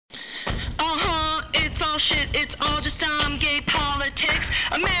shit, it's all just dumb gay politics.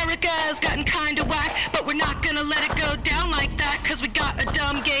 America's gotten kinda whack, but we're not gonna let it go down like that, cause we got a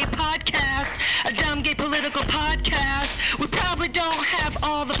dumb gay podcast, a dumb gay political podcast. We probably don't have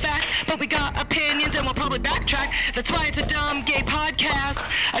all the facts, but we got opinions and we'll probably backtrack. That's why it's a dumb gay podcast,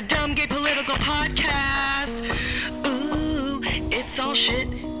 a dumb gay political podcast. Ooh, it's all shit,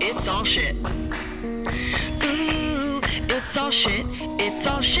 it's all shit. Ooh, it's all shit, it's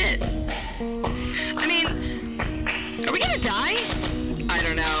all shit. I mean, are we gonna die? I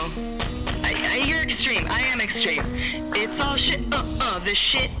don't know. You're extreme. I am extreme. It's all shit. This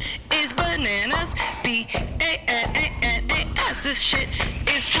shit is bananas. B-A-N-A-N-A-S. This shit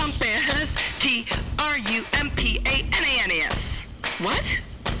is Trumpanas. Trumpananas. What?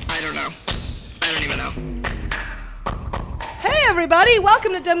 I don't know. I don't even know. Hey everybody,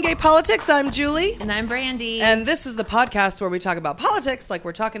 welcome to Dumb Gay Politics. I'm Julie. And I'm Brandy. And this is the podcast where we talk about politics like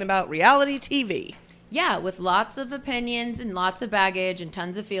we're talking about reality TV. Yeah, with lots of opinions and lots of baggage and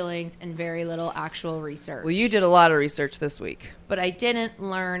tons of feelings and very little actual research. Well, you did a lot of research this week. But I didn't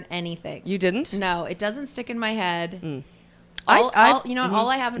learn anything. You didn't? No, it doesn't stick in my head. All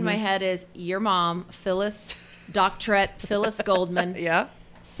I have in my head is your mom, Phyllis Goldman. Yeah.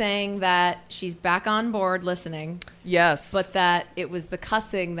 Saying that she's back on board listening. Yes. But that it was the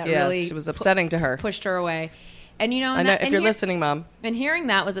cussing that really it was upsetting to her. Pushed her away. And you know, I know if you're listening, Mom. And hearing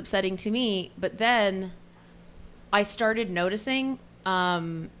that was upsetting to me, but then I started noticing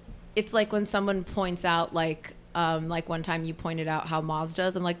it's like when someone points out like one time you pointed out how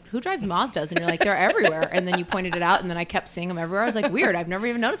Mazdas. I'm like, who drives Mazdas? And you're like, they're everywhere. And then you pointed it out, and then I kept seeing them everywhere. I was like, weird. I've never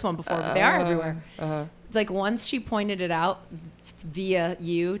even noticed one before, but they are everywhere. It's like once she pointed it out via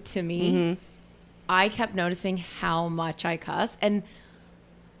you to me, I kept noticing how much I cuss. And,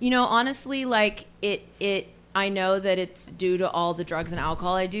 you know, honestly, like I know that it's due to all the drugs and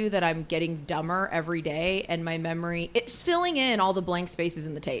alcohol I do that I'm getting dumber every day, and my memory, it's filling in all the blank spaces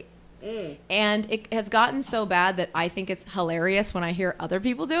in the tape. And it has gotten so bad that I think it's hilarious when I hear other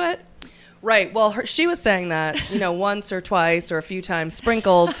people do it. Right. Well, she was saying that, you know, once or twice or a few times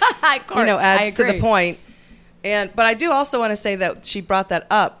sprinkled, you know, adds to the point. But I do also want to say that she brought that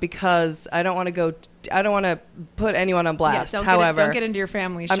up because I don't want to put anyone on blast. Yeah, However, don't get into your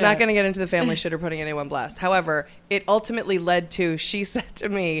family shit. I'm not going to get into the family shit or putting anyone on blast. However, it ultimately led to, she said to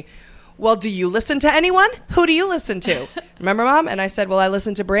me, well, do you listen to anyone? Who do you listen to? Remember, Mom? And I said, well, I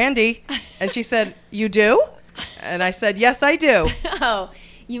listen to Brandy. And she said, you do? And I said, yes, I do. Oh,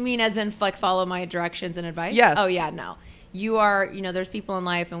 you mean as in like follow my directions and advice? Yes. Oh, yeah, no. You are, you know, there's people in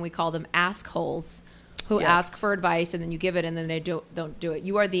life and we call them ask-holes who ask for advice and then you give it and then they don't do it.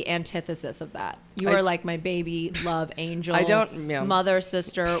 You are the antithesis of that. You are like my baby love angel. I don't, mother,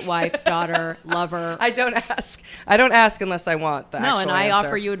 sister, wife, daughter, lover. I don't ask unless I want the actual and I answer.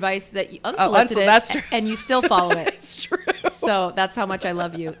 offer you advice that you unsolicited, that's true. And you still follow it. It's true. So that's how much I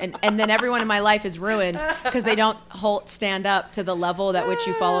love you. And then everyone in my life is ruined because they don't stand up to the level at which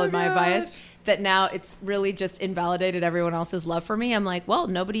you followed my advice. That now it's really just invalidated everyone else's love for me. I'm like, well,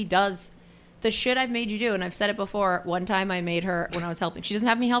 nobody does the shit I've made you do. And I've said it before. One time I made her when I was helping. She doesn't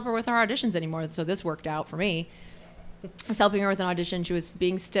have me help her with her auditions anymore. So this worked out for me. I was helping her with an audition. She was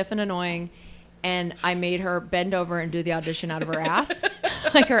being stiff and annoying. And I made her bend over and do the audition out of her ass.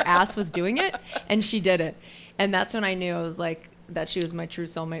 Like her ass was doing it. And she did it. And that's when I knew I was like, that she was my true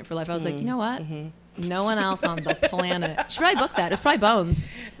soulmate for life. I was like, you know what? No one else on the planet. She probably booked that. It's probably Bones.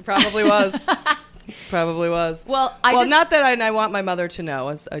 Probably was. Probably was. Well, not that I want my mother to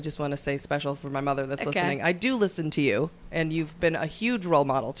know. I just want to say special for my mother that's listening. I do listen to you, and you've been a huge role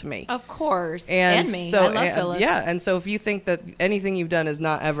model to me. Of course. And me. So, I love Phyllis. Yeah, and so if you think that anything you've done is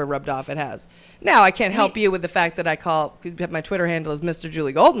not ever rubbed off, it has. Now, I can't help you with the fact that my Twitter handle is Mr.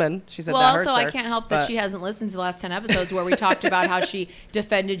 Julie Goldman. She said that hurts her. I can't help that she hasn't listened to the last 10 episodes where we talked about how she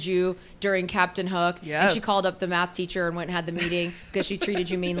defended you during Captain Hook. Yes. And she called up the math teacher and went and had the meeting because she treated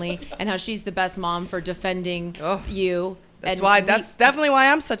you meanly, and how she's the best mom for defending you. That's definitely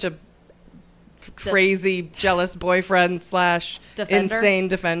why I'm such a crazy, jealous boyfriend / insane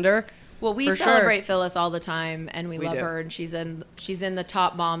defender. Well, we celebrate Phyllis all the time, and we love her, and she's in the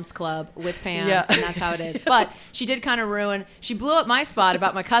top moms club with Pam, and that's how it is. But she did kind of she blew up my spot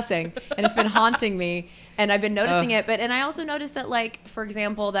about my cussing, and it's been haunting me, and I've been noticing it. And I also noticed that, like, for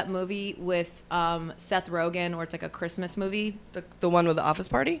example, that movie with Seth Rogen, where it's like a Christmas movie. The one with the office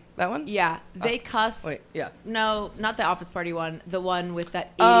party? That one? Yeah. They cuss. Wait, yeah. No, not the office party one. The one with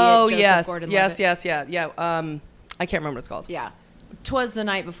that idiot Joseph Gordon-Levitt. Yes. I can't remember what it's called. Yeah. 'Twas the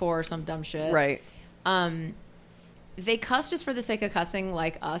Night Before or some dumb shit. Right. they cuss just for the sake of cussing,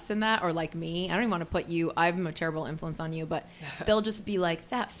 like us in that, or like me. I don't even want to put you, I'm a terrible influence on you, but they'll just be like,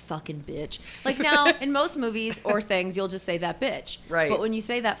 that fucking bitch. Like now, in most movies or things, you'll just say that bitch. Right. But when you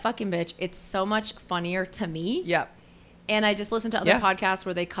say that fucking bitch, it's so much funnier to me. Yeah. And I just listen to other podcasts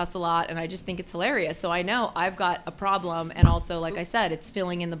where they cuss a lot, and I just think it's hilarious. So I know I've got a problem, and also, like I said, it's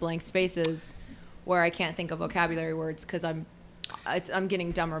filling in the blank spaces where I can't think of vocabulary words because I'm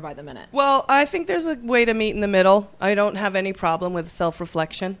getting dumber by the minute. Well, I think there's a way to meet in the middle. I don't have any problem with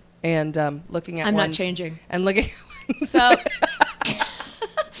self-reflection and looking at. I'm not changing. And looking. So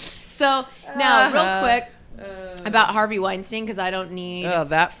now, real quick about Harvey Weinstein, because I don't need. Oh,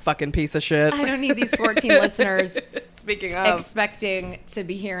 that fucking piece of shit. I don't need these 14 listeners. Speaking of, expecting to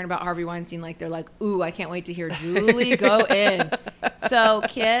be hearing about Harvey Weinstein, like they're like, ooh, I can't wait to hear Julie go in. So,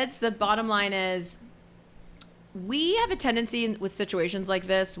 kids, the bottom line is, we have a tendency with situations like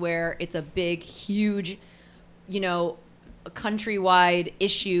this where it's a big, huge, countrywide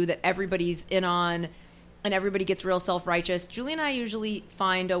issue that everybody's in on and everybody gets real self-righteous. Julie and I usually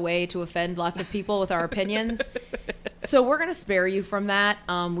find a way to offend lots of people with our opinions. So we're going to spare you from that.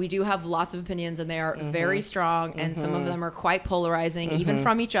 We do have lots of opinions, and they are very strong, and some of them are quite polarizing, even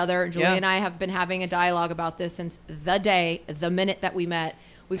from each other. Julie and I have been having a dialogue about this since the minute that we met.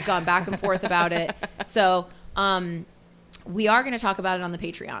 We've gone back and forth about it. So we are going to talk about it on the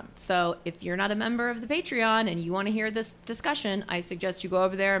Patreon. So if you're not a member of the Patreon and you want to hear this discussion, I suggest you go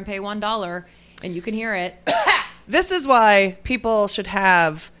over there and pay $1 and you can hear it. This is why people should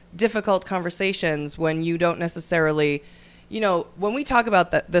have difficult conversations when you don't necessarily, when we talk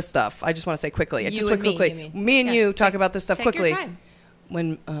about this stuff, I just want to say quickly. Me and you talk about this stuff quickly. Your time.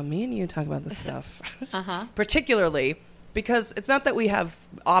 When me and you talk about this stuff, particularly because it's not that we have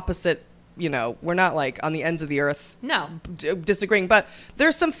opposite, we're not like on the ends of the earth disagreeing, but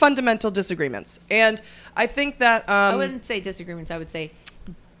there's some fundamental disagreements. And I think that... I wouldn't say disagreements. I would say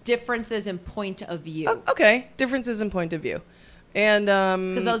differences in point of view. Okay, differences in point of view. And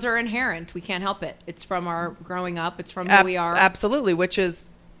because those are inherent. We can't help it. It's from our growing up. It's from who we are. Absolutely, which is,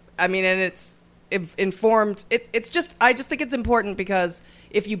 and it's informed. It's just, I just think it's important because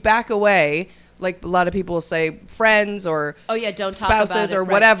if you back away, like a lot of people will say, friends or don't talk spouses about it, or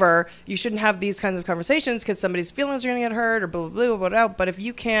right. whatever, you shouldn't have these kinds of conversations because somebody's feelings are going to get hurt or blah, blah, blah, whatever. But if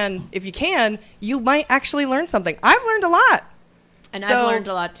you can, you might actually learn something. I've learned a lot. And I've learned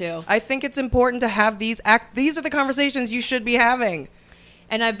a lot too. I think it's important to have these are the conversations you should be having.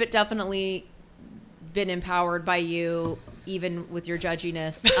 And I've definitely been empowered by you, even with your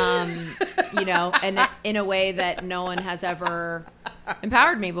judginess, and in a way that no one has ever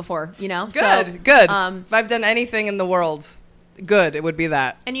empowered me before, Good. If I've done anything in the world good, it would be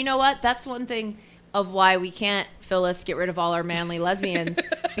that. And you know what? That's one thing of why we can't, Phyllis, get rid of all our manly lesbians,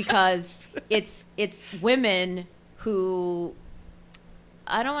 because it's women who...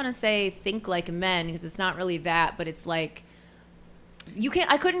 I don't want to say think like men because it's not really that, but it's like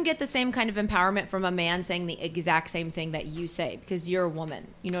I couldn't get the same kind of empowerment from a man saying the exact same thing that you say because you're a woman.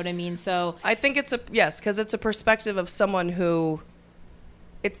 You know what I mean? So I think because it's a perspective of someone who,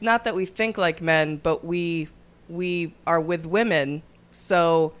 it's not that we think like men, but we are with women.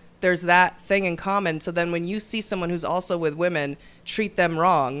 So there's that thing in common. So then when you see someone who's also with women treat them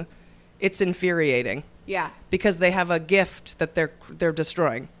wrong, it's infuriating. Yeah. Because they have a gift that they're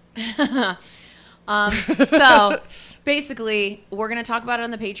destroying. So basically, we're going to talk about it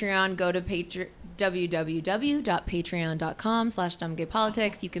on the Patreon. Go to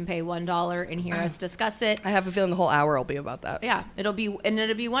www.patreon.com/dumbgaypolitics. You can pay $1 and hear us discuss it. I have a feeling the whole hour will be about that. Yeah, it'll be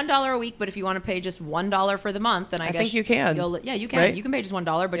 $1 a week. But if you want to pay just $1 for the month, then I guess think you can. You can. Right? You can pay just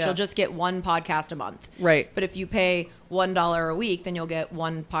 $1, but you'll just get one podcast a month. Right. But if you pay $1 a week, then you'll get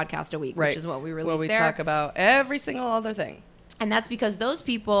one podcast a week, which is what we release. Where we talk about every single other thing. And that's because those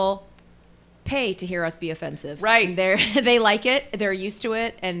people pay to hear us be offensive. Right. And they like it. They're used to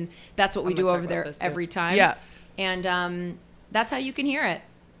it. And that's what we do over there every time. Yeah. And that's how you can hear it.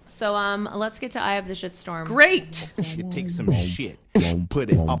 So let's get to Eye of the Shitstorm. Great. You take some shit, put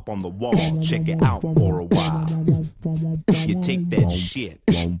it up on the wall, check it out for a while. You take that shit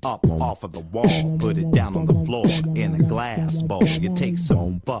up off of the wall, put it down on the floor in a glass bowl. You take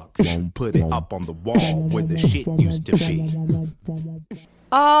some fuck, put it up on the wall where the shit used to be.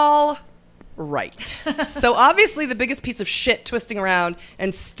 All right. So obviously the biggest piece of shit twisting around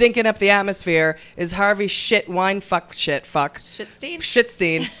and stinking up the atmosphere is Harvey Shitstein.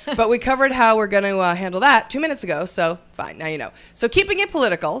 But we covered how we're going to handle that 2 minutes ago, so fine, now you know. So keeping it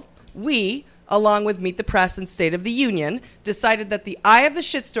political, we, along with Meet the Press and State of the Union, decided that the eye of the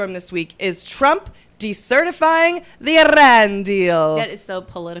shitstorm this week is Trump decertifying the Iran deal. That is so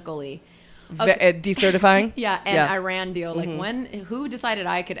politically. decertifying. And Iran deal. Like who decided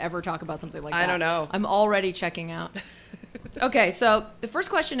I could ever talk about something like that? I don't know. I'm already checking out. Okay, so the first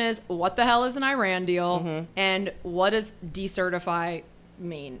question is, what the hell is an Iran deal? And what does decertify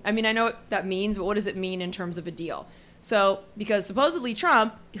mean? I mean, I know what that means, but what does it mean in terms of a deal? So, because supposedly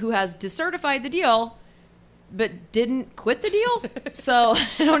Trump, who has decertified the deal, but didn't quit the deal. So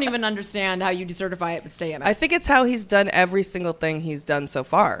I don't even understand how you decertify it but stay in it. I think it's how he's done every single thing he's done so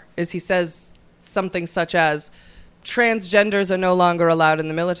far. Is he says something such as, transgenders are no longer allowed in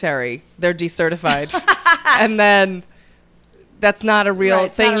the military. They're decertified. And then that's not a real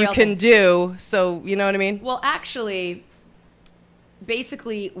thing you can do. So, you know what I mean? Well, actually,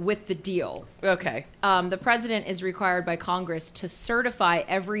 basically with the deal. Okay. The president is required by Congress to certify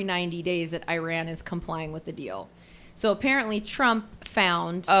every 90 days that Iran is complying with the deal. So apparently Trump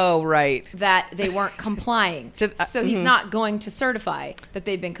found that they weren't complying. So he's not going to certify that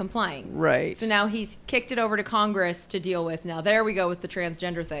they've been complying. Right. So now he's kicked it over to Congress to deal with. Now there we go with the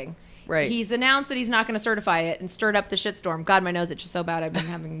transgender thing. Right. He's announced that he's not going to certify it and stirred up the shitstorm. God, my nose itches so bad. I've been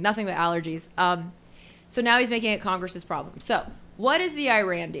having nothing but allergies. So now he's making it Congress's problem. So what is the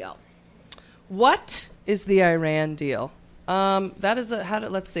Iran deal? What is the Iran deal? That is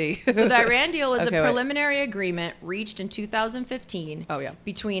let's see. So the Iran deal was a preliminary agreement reached in 2015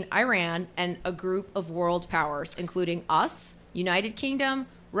 between Iran and a group of world powers, including us, United Kingdom,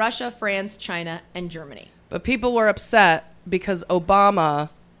 Russia, France, China, and Germany. But people were upset because Obama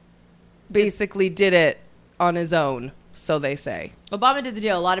basically did it on his own, so they say. Obama did the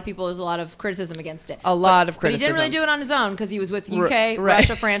deal. There's a lot of criticism against it. A lot of criticism. But he didn't really do it on his own because he was with UK,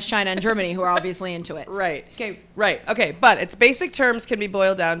 Russia, France, China, and Germany, who are obviously into it. Right. Okay. Right. Okay. But its basic terms can be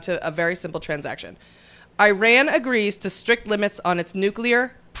boiled down to a very simple transaction. Iran agrees to strict limits on its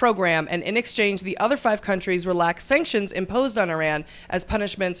nuclear program, and in exchange, the other 5 countries relax sanctions imposed on Iran as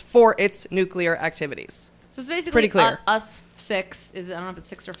punishments for its nuclear activities. So it's basically pretty clear. Us 6, I don't know if it's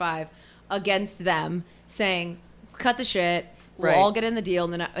 6 or 5, against them, saying, cut the shit. We'll all get in the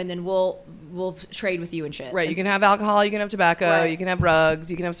deal, and then we'll trade with you and shit. Right. You can have alcohol. You can have tobacco. You can have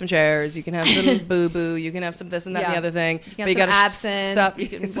rugs. You can have some chairs. You can have some boo-boo. You can have some this and that and the other thing. You can have some absinthe. Stuff. You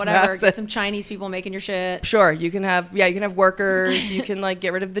can whatever. Get some Chinese people making your shit. Sure. You can have workers. You can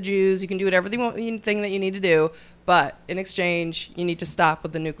get rid of the Jews. You can do whatever thing that you need to do. But in exchange, you need to stop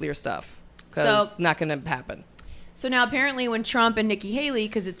with the nuclear stuff because it's not going to happen. So now apparently when Trump and Nikki Haley,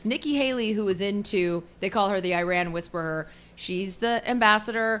 because it's Nikki Haley who is into, they call her the Iran whisperer. She's the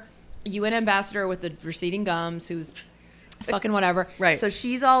ambassador, UN ambassador with the receding gums, who's fucking whatever. Right. So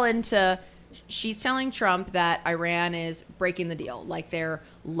she's telling Trump that Iran is breaking the deal. Like they're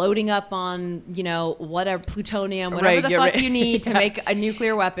loading up on, whatever, plutonium, whatever the fuck you need to make a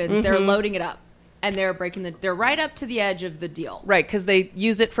nuclear weapons. They're loading it up. And they're they're right up to the edge of the deal. Right, because they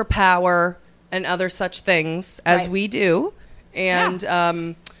use it for power and other such things, as we do. And,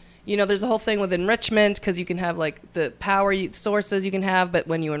 there's a whole thing with enrichment, because you can have, the power sources you can have, but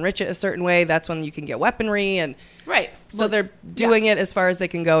when you enrich it a certain way, that's when you can get weaponry. And so they're doing it as far as they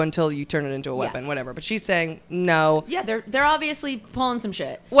can go until you turn it into a weapon, whatever. But she's saying, no. Yeah, they're obviously pulling some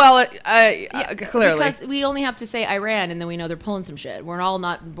shit. Well, clearly. Because we only have to say Iran, and then we know they're pulling some shit. We're all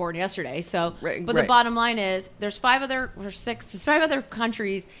not born yesterday. So, but the bottom line is, there's 5 other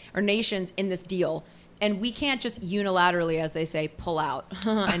countries or nations in this deal. And we can't just unilaterally, as they say, pull out.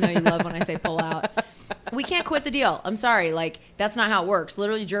 I know you love when I say pull out. We can't quit the deal. I'm sorry. That's not how it works.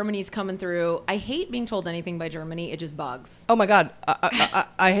 Literally, Germany's coming through. I hate being told anything by Germany. It just bugs. Oh, my God.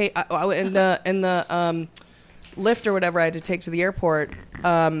 I hate... in the lift or whatever I had to take to the airport,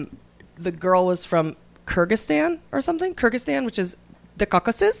 the girl was from Kyrgyzstan or something. Kyrgyzstan, which is the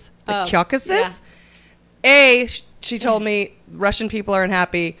Caucasus. The Caucasus. Yeah. She told me Russian people are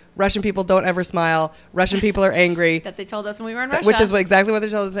unhappy. Russian people don't ever smile. Russian people are angry. That they told us when we were in Russia. Which is exactly what they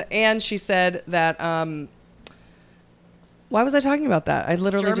told us. And she said that... why was I talking about that? I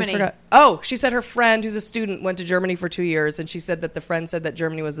literally just forgot. Oh, she said her friend, who's a student, went to Germany for 2 years, and she said that the friend said that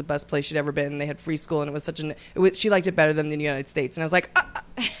Germany was the best place she'd ever been, and they had free school, and it was she liked it better than the United States. And I was like,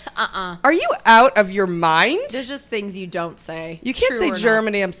 are you out of your mind? There's just things you don't say. You can't say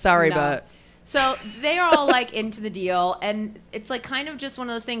Germany. I'm sorry, but... So they are all into the deal, and it's kind of just one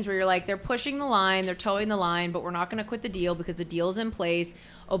of those things where you're they're pushing the line, they're towing the line, but we're not going to quit the deal because the deal's in place.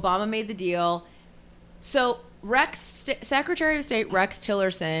 Obama made the deal. So Secretary of State Rex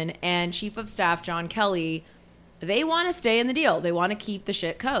Tillerson and Chief of Staff John Kelly, they want to stay in the deal. They want to keep the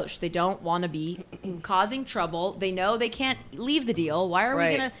shit kosher. They don't want to be causing trouble. They know they can't leave the deal. Why are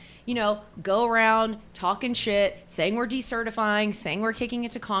we going to... go around talking shit, saying we're decertifying, saying we're kicking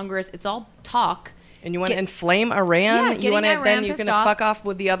it to Congress. It's all talk. And you want to inflame Iran? Yeah, then you're going to fuck off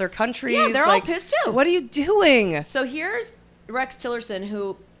with the other countries? Yeah, they're all pissed too. What are you doing? So here's Rex Tillerson,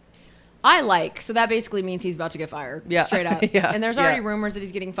 who I like. So that basically means he's about to get fired. Yeah. Straight up. Yeah. And there's already rumors that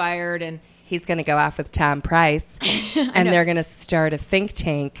he's getting fired. And he's going to go off with Tom Price. And they're going to start a think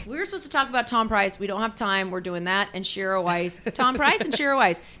tank. We were supposed to talk about Tom Price. We don't have time. We're doing that and Shira Weiss. Tom Price and Shira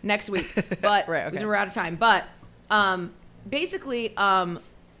Weiss next week. But right, okay. because we're out of time. But basically,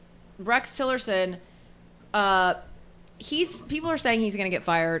 Rex Tillerson, people are saying he's going to get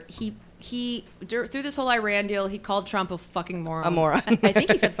fired. He through this whole Iran deal, he called Trump a fucking moron. A moron. I think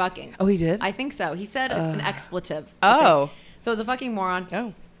he said fucking. Oh, he did? I think so. He said an expletive. Oh. So it's a fucking moron.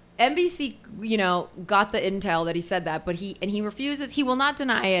 Oh. NBC, got the intel that he said that, but he refuses. He will not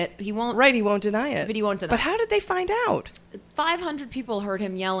deny it. He won't. Right, he won't deny it. But he won't deny it. But how did they find out? 500 people heard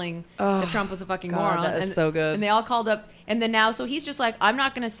him yelling that Trump was a fucking moron. That is so good. And they all called up. And then now, so he's just like, I'm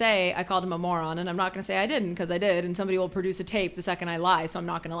not going to say I called him a moron, and I'm not going to say I didn't, because I did, and somebody will produce a tape the second I lie, so I'm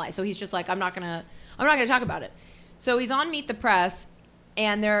not going to lie. So he's just like, I'm not going to talk about it. So he's on Meet the Press,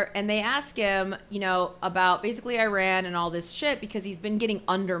 and they ask him, about basically Iran and all this shit, because he's been getting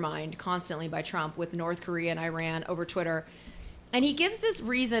undermined constantly by Trump with North Korea and Iran over Twitter. And he gives this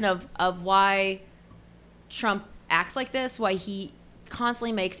reason of why Trump acts like this, why he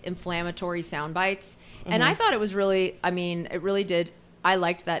constantly makes inflammatory sound bites. And I thought it was really, it really did. I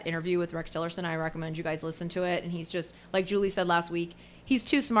liked that interview with Rex Tillerson. I recommend you guys listen to it. And he's just, like Julie said last week, he's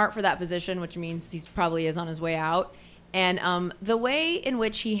too smart for that position, which means he probably is on his way out. And the way in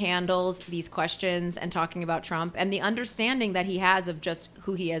which he handles these questions and talking about Trump and the understanding that he has of just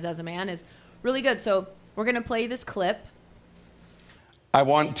who he is as a man is really good. So we're going to play this clip. I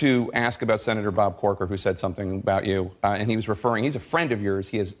want to ask about Senator Bob Corker, who said something about you. And he's a friend of yours.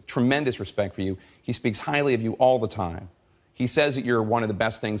 He has tremendous respect for you. He speaks highly of you all the time. He says that you're one of the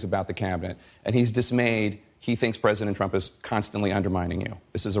best things about the cabinet. And he's dismayed. He thinks President Trump is constantly undermining you.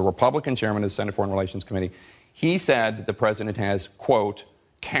 This is a Republican chairman of the Senate Foreign Relations Committee. He said that the president has, quote,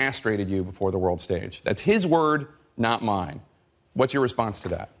 castrated you before the world stage. That's his word, not mine. What's your response to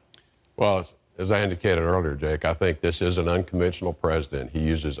that? Well, as I indicated earlier, Jake, I think this is an unconventional president. He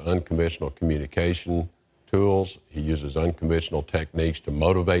uses unconventional communication tools. He uses unconventional techniques to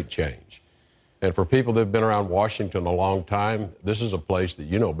motivate change. And for people that have been around Washington a long time, this is a place that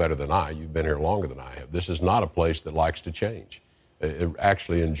you know better than I. You've been here longer than I have. This is not a place that likes to change. It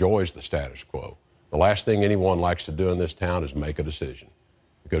actually enjoys the status quo. The last thing anyone likes to do in this town is make a decision.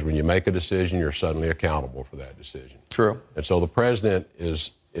 Because when you make a decision, you're suddenly accountable for that decision. True. And so the president is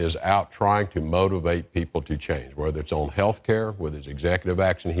out trying to motivate people to change, whether it's on health care, with his executive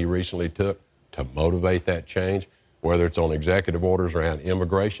action he recently took to motivate that change, whether it's on executive orders around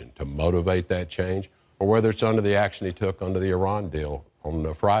immigration to motivate that change, or whether it's under the action he took under the Iran deal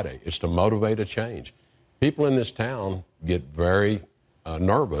on Friday. It's to motivate a change. People in this town get very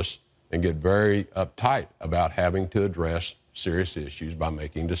nervous and get very uptight about having to address serious issues by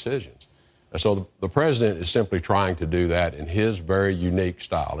making decisions. And so the president is simply trying to do that in his very unique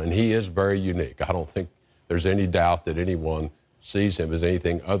style, and he is very unique. I don't think there's any doubt that anyone sees him as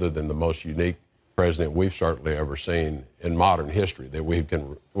anything other than the most unique president we've certainly ever seen in modern history, that we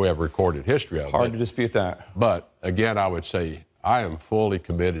have recorded history of. Hard to dispute that. But again, I would say I am fully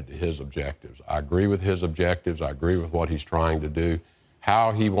committed to his objectives. I agree with his objectives. I agree with what he's trying to do.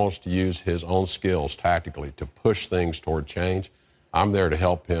 How he wants to use his own skills tactically to push things toward change, I'm there to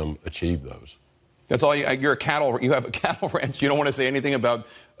help him achieve those. That's all. You have a cattle ranch. You don't want to say anything about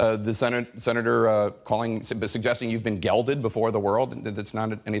the senator suggesting you've been gelded before the world? That's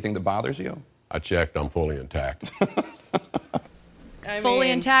not anything that bothers you? I checked. I'm fully intact.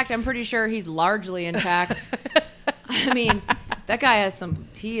 Fully intact? I'm pretty sure he's largely intact. I mean, that guy has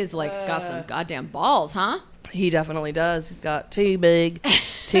got some goddamn balls, huh? He definitely does. He's got two big,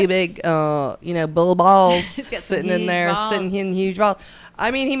 bull balls sitting in there, sitting in huge balls.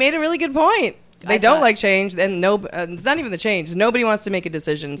 I mean, he made a really good point. They don't like change, and it's not even the change. Nobody wants to make a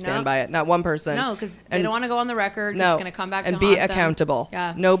decision and stand by it. Not one person. No, because they don't want to go on the record. No, it's going to come back and to be haunt them. accountable.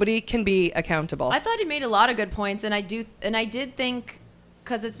 Yeah, nobody can be accountable. I thought he made a lot of good points, and I did think,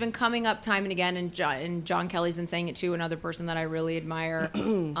 because it's been coming up time and again, and John Kelly's been saying it too, another person that I really admire,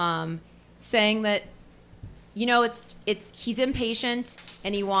 saying that, he's impatient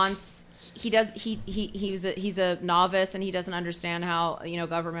and he's a novice and he doesn't understand how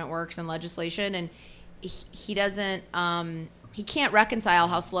government works and legislation, and he doesn't he can't reconcile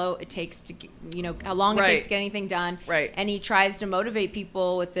how slow it takes to how long it takes to get anything done. Right. And he tries to motivate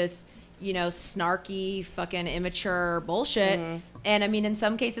people with this snarky, fucking immature bullshit. And I mean, in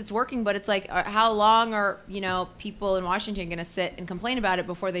some cases it's working, but it's like, how long are, people in Washington going to sit and complain about it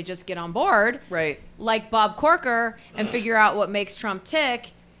before they just get on board? Right. Like Bob Corker and figure out what makes Trump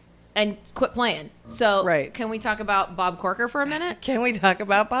tick and quit playing. So can we talk about Bob Corker for a minute? Can we talk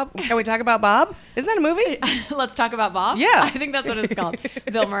about Bob? Can we talk about Bob? Isn't that a movie? Let's talk about Bob? Yeah. I think that's what it's called.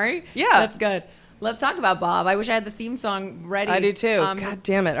 Bill Murray? Yeah. That's good. Let's talk about Bob. I wish I had the theme song ready. I do too. God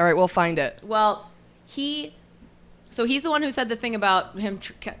damn it. All right, we'll find it. Well, he's the one who said the thing about him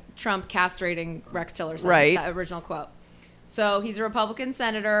Trump castrating Rex Tillerson. Right. That original quote. So he's a Republican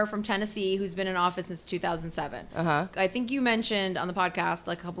senator from Tennessee who's been in office since 2007. I think you mentioned on the podcast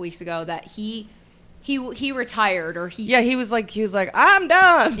like a couple weeks ago that he retired or he. Yeah, he was like, I'm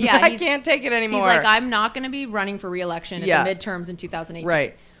done. Yeah, I can't take it anymore. He's like, I'm not going to be running for re-election at the midterms in 2018.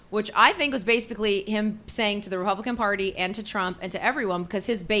 Right. Which I think was basically him saying to the Republican Party and to Trump and to everyone, because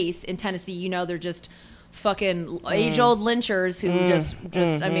his base in Tennessee, they're just fucking age-old lynchers who just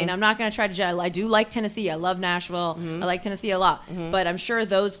I mean, I'm not going to try to judge. I do like Tennessee. I love Nashville. I like Tennessee a lot. But I'm sure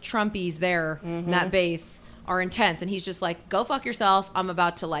those Trumpies there in that base are intense. And he's just like, go fuck yourself. I'm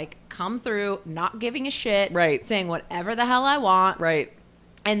about to like come through, not giving a shit. Right. Saying whatever the hell I want. Right.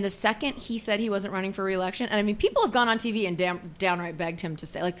 And the second he said he wasn't running for re-election, and I mean, people have gone on TV and downright begged him to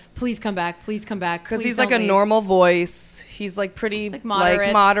stay. Like, please come back, please come back. Because he's like a normal voice. He's like pretty like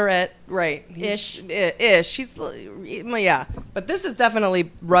moderate. Right. Ish. He's, yeah. But this has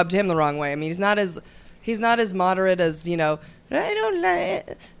definitely rubbed him the wrong way. I mean, he's not as moderate as, I don't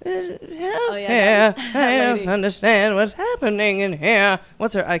like I don't understand what's happening in here.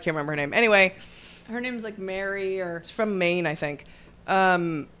 What's her? I can't remember her name. Anyway. Her name's like Mary or... It's from Maine, I think.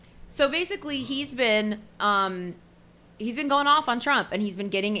 So basically, he's been going off on Trump, and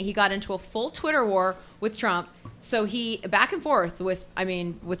he got into a full Twitter war with Trump. So he back and forth with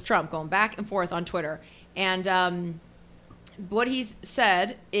Trump, going back and forth on Twitter. And what he's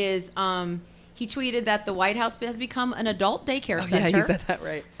said is he tweeted that the White House has become an adult daycare center. Yeah, he said that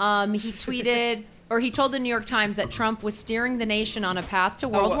right. He tweeted, or he told the New York Times that Trump was steering the nation on a path to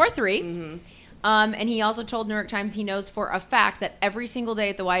World War III. Mm-hmm. And he also told New York Times he knows for a fact that every single day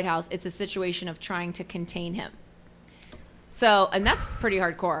at the White House, it's a situation of trying to contain him. So, and that's pretty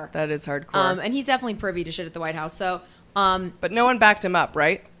hardcore. That is hardcore. And he's definitely privy to shit at the White House. So, but no one backed him up,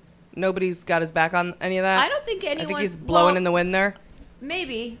 right? Nobody's got his back on any of that? I don't think anyone... I think he's blowing in the wind there.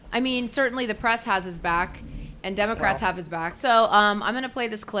 Maybe. I mean, certainly the press has his back. And Democrats have his back. So I'm going to play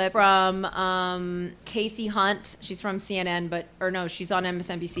this clip from Casey Hunt. She's from CNN, she's on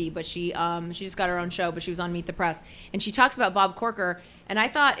MSNBC, but she just got her own show, but she was on Meet the Press. And she talks about Bob Corker, and I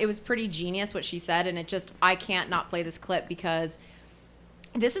thought it was pretty genius what she said, and I can't not play this clip because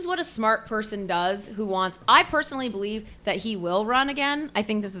this is what a smart person does who wants... I personally believe that he will run again. I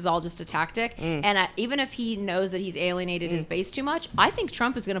think this is all just a tactic. And even if he knows that he's alienated his base too much, I think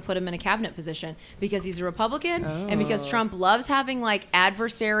Trump is going to put him in a cabinet position because he's a Republican and because Trump loves having like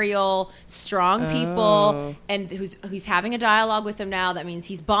adversarial, strong people and who's having a dialogue with him now. That means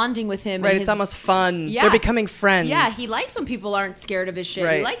he's bonding with him. Right, it's almost fun. Yeah. They're becoming friends. Yeah, he likes when people aren't scared of his shit.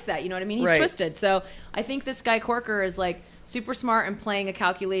 Right. He likes that. You know what I mean? He's twisted. So I think this guy Corker is like... super smart and playing a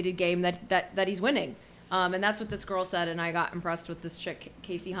calculated game that he's winning. And that's what this girl said, and I got impressed with this chick,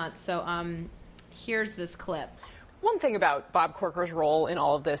 Casey Hunt. So here's this clip. One thing about Bob Corker's role in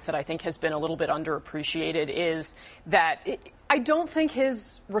all of this that I think has been a little bit underappreciated is that I don't think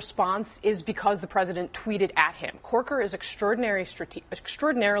his response is because the president tweeted at him. Corker is extraordinarily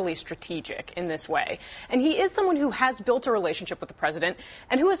strategic in this way. And he is someone who has built a relationship with the president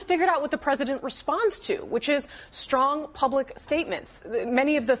and who has figured out what the president responds to, which is strong public statements.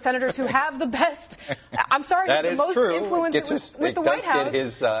 Many of the senators who have the best, the most influence with the White House, get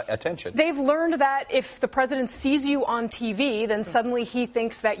his attention. They've learned that if the president sees you on TV, then suddenly he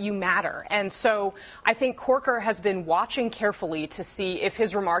thinks that you matter. And so I think Corker has been watching carefully to see if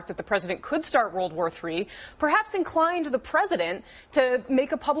his remark that the president could start World War III perhaps inclined the president to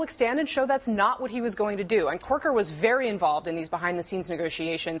make a public stand and show that's not what he was going to do. And Corker was very involved in these behind-the-scenes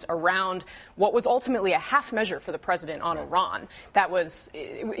negotiations around what was ultimately a half measure for the president on Iran. That was,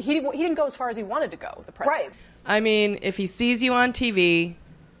 he didn't go as far as he wanted to go, the president. Right. I mean, if he sees you on TV...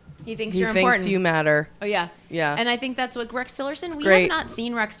 He thinks you're important. He thinks you matter. Oh, yeah. Yeah. And I think that's what Rex Tillerson... We great. have not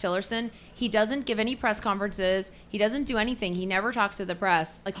seen Rex Tillerson. He doesn't give any press conferences. He doesn't do anything. He never talks to the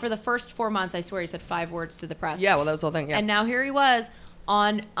press. Like, for the first 4 months, I swear he said 5 words to the press. Yeah, well, that was the whole thing, yeah. And now here he was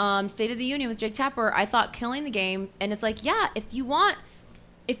on State of the Union with Jake Tapper, I thought killing the game. And it's like, yeah, if you got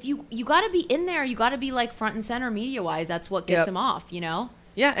to be in there, you got to be, like, front and center media-wise. That's what gets him off, you know?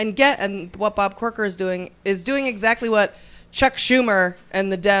 Yeah, and what Bob Corker is doing exactly what Chuck Schumer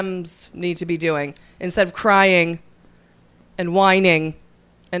and the Dems need to be doing instead of crying and whining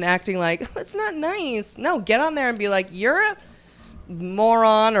and acting like, oh, it's not nice. No, get on there and be like, you're a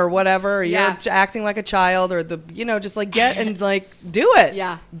moron or whatever. Or you're acting like a child or just like get and like do it.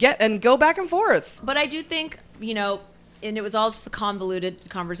 Yeah. Get and go back and forth. But I do think, and it was all just a convoluted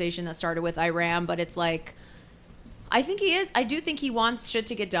conversation that started with Iran, but it's like, I do think he wants shit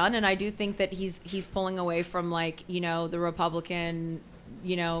to get done, and I do think that he's pulling away from like, the Republican,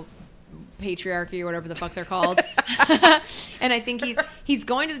 patriarchy or whatever the fuck they're called. And I think he's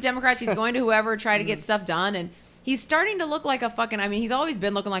going to the Democrats, he's going to whoever, try to get stuff done, and he's starting to look like a fucking, he's always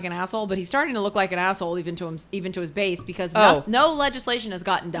been looking like an asshole, but he's starting to look like an asshole even to his base because no legislation has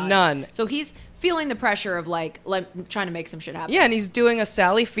gotten done. None. So he's feeling the pressure of like trying to make some shit happen. Yeah, and he's doing a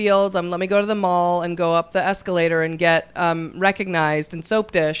Sally Field, let me go to the mall and go up the escalator and get recognized and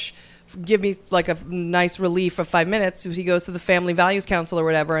soap dish. Give me like a nice relief of 5 minutes. He goes to the Family Values Council or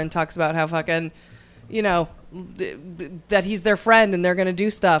whatever and talks about how fucking, that he's their friend and they're going to do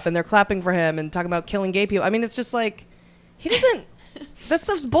stuff and they're clapping for him and talking about killing gay people. It's just like, he doesn't, that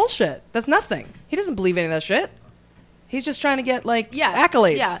stuff's bullshit. That's nothing. He doesn't believe any of that shit. He's just trying to get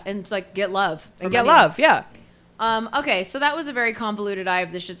accolades. Yeah, and like get love. And get love, yeah. Okay, so that was a very convoluted eye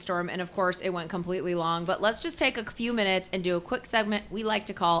of the shitstorm, and of course it went completely long, but let's just take a few minutes and do a quick segment we like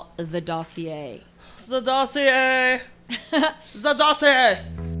to call The Dossier. The Dossier! The Dossier!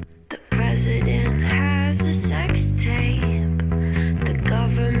 The president has a sex tape. The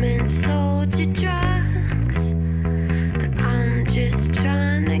government sold you drugs. I'm just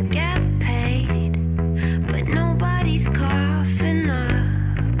trying to get paid, but nobody's coughing up.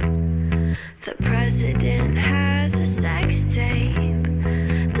 The president has a sex tape.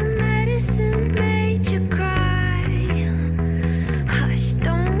 The medicine made you cry. Hush,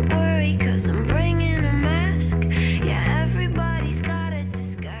 don't worry, 'cause I'm bringing a mask. Yeah, everybody's got a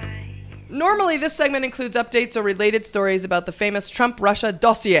disguise. Normally, this segment includes updates or related stories about the famous Trump-Russia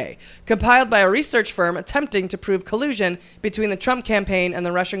dossier, compiled by a research firm attempting to prove collusion between the Trump campaign and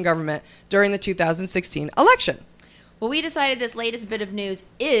the Russian government during the 2016 election. Well, we decided this latest bit of news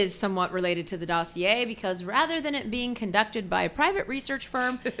is somewhat related to the dossier because rather than it being conducted by a private research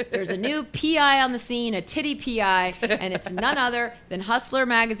firm, there's a new PI on the scene, a titty PI, and it's none other than Hustler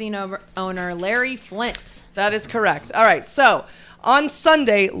magazine owner Larry Flynt. That is correct. All right, so on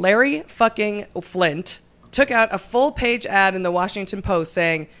Sunday, Larry fucking Flynt took out a full-page ad in the Washington Post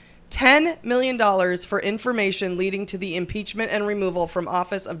saying, $10 million for information leading to the impeachment and removal from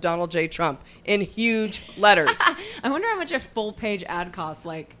office of Donald J. Trump in huge letters. I wonder how much a full-page ad costs.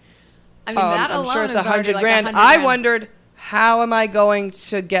 That alone I'm sure it's is already $100 grand. I wondered, how am I going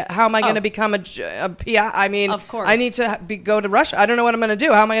to become a PI? Of course. I need to go to Russia. I don't know what I'm going to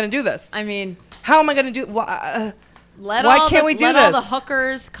do. How am I going to do this? How am I going to do? Why can't we do this? Let all the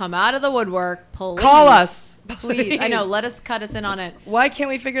hookers come out of the woodwork. Please. Call us. Please. I know. Cut us in on it. Why can't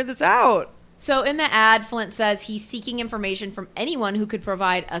we figure this out? So in the ad, Flynt says he's seeking information from anyone who could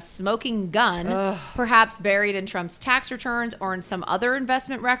provide a smoking gun, perhaps buried in Trump's tax returns or in some other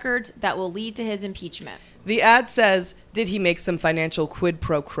investment records that will lead to his impeachment. The ad says, did he make some financial quid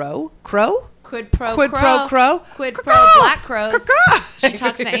pro quo? Quid pro quo? Quid pro black crows. She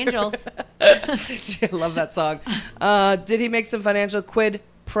talks to angels. I love that song. Did he make some financial quid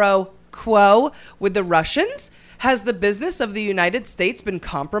pro quo with the Russians? Has the business of the United States been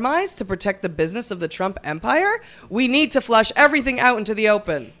compromised to protect the business of the Trump empire? We need to flush everything out into the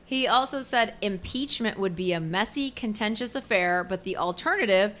open. He also said impeachment would be a messy, contentious affair, but the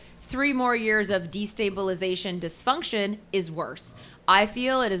alternative, 3 more years of destabilization dysfunction, is worse. I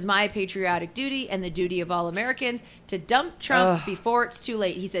feel it is my patriotic duty and the duty of all Americans to dump Trump before it's too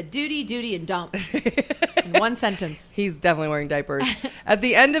late. He said duty, and dump. In one sentence. He's definitely wearing diapers. At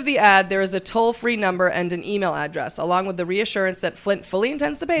the end of the ad, there is a toll-free number and an email address, along with the reassurance that Flynt fully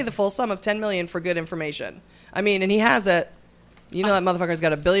intends to pay the full sum of $10 million for good information. And he has it. You know that motherfucker's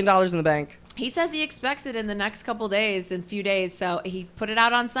got $1 billion in the bank. He says he expects it in the next couple days, in a few days. So he put it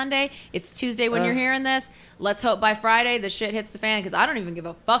out on Sunday. It's Tuesday when you're hearing this. Let's hope by Friday the shit hits the fan, because I don't even give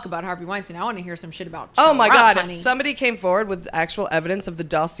a fuck about Harvey Weinstein. I want to hear some shit about Oh my God. Honey. If somebody came forward with actual evidence of the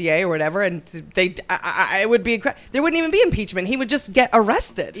dossier or whatever, and it would be there wouldn't even be impeachment. He would just get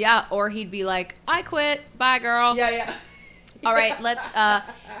arrested. Yeah, or he'd be like, I quit. Bye, girl. Yeah. All right, let's that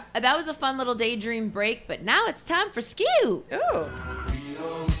was a fun little daydream break, but now it's time for Skew. Ooh. We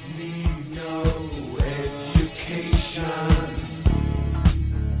don't need no education.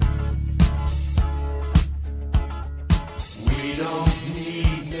 We don't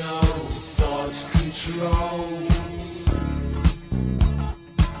need no thought control.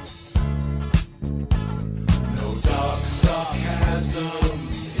 No dark side.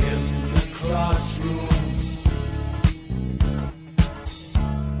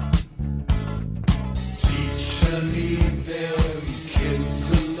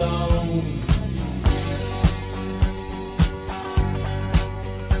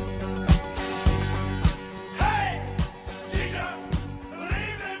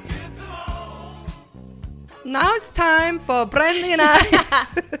 time for Brandy and I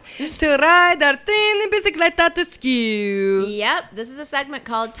to ride our tiny bicicleta to school. Yep, this is a segment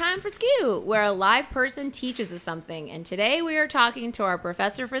called Time for Skew, where a live person teaches us something. And today we are talking to our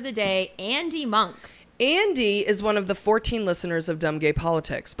professor for the day, Andy Monk. Andy is one of the 14 listeners of Dumb Gay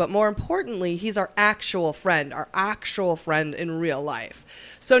Politics, but more importantly, he's our actual friend in real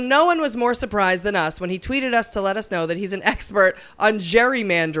life. So no one was more surprised than us when he tweeted us to let us know that he's an expert on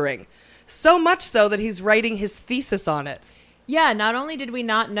gerrymandering. So much so that he's writing his thesis on it. Yeah, not only did we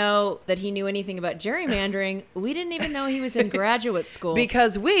not know that he knew anything about gerrymandering, we didn't even know he was in graduate school.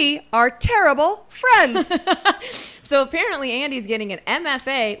 Because we are terrible friends. So apparently Andy's getting an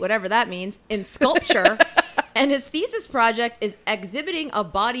MFA, whatever that means, in sculpture. And his thesis project is exhibiting a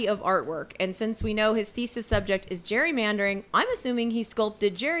body of artwork. And since we know his thesis subject is gerrymandering, I'm assuming he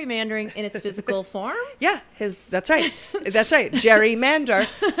sculpted gerrymandering in its physical form? Yeah, that's right. That's right. Gerry Mander,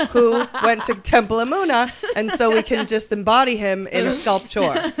 who went to Temple Amuna, and so we can just embody him in a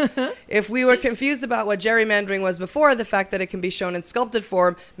sculpture. If we were confused about what gerrymandering was before, the fact that it can be shown in sculpted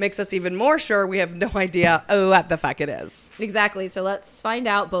form makes us even more sure we have no idea what the fuck it is. Exactly. So let's find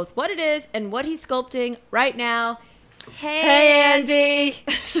out both what it is and what he's sculpting right now. Hey, Andy.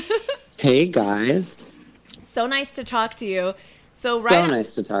 Hey, guys. So nice to talk to you. So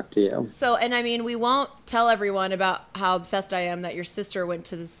nice to talk to you. So, and I mean, we won't tell everyone about how obsessed I am that your sister went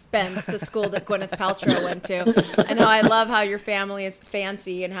to the Spence, the school that Gwyneth Paltrow went to, and how I love how your family is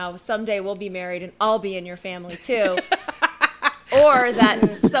fancy and how someday we'll be married and I'll be in your family too. Or that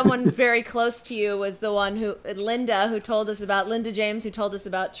someone very close to you was the one Linda James, who told us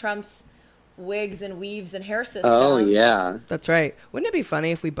about Trump's wigs and weaves and hair system. Oh, yeah. That's right. Wouldn't it be funny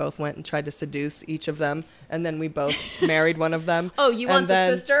if we both went and tried to seduce each of them, and then we both married one of them? Oh, you want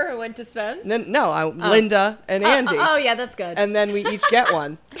the sister who went to Spence? Linda and Andy. Oh, yeah, that's good. And then we each get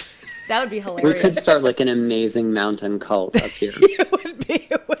one. That would be hilarious. We could start like an amazing mountain cult up here.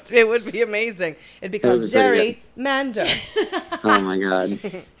 It would be amazing. It'd be called Gerry Mander. Oh, my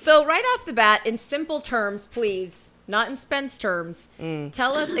God. So right off the bat, in simple terms, please, not in Spence terms,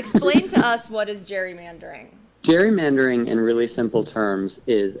 explain to us what is gerrymandering. Gerrymandering, in really simple terms,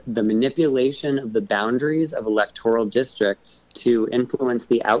 is the manipulation of the boundaries of electoral districts to influence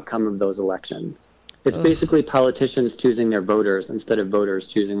the outcome of those elections. It's basically politicians choosing their voters instead of voters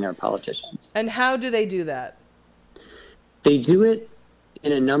choosing their politicians. And how do they do that? They do it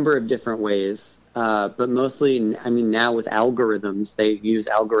in a number of different ways, but mostly, I mean, now with algorithms, they use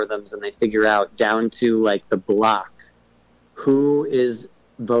algorithms and they figure out down to like the block who is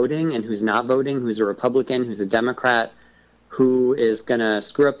voting and who's not voting, who's a Republican, who's a Democrat, who is going to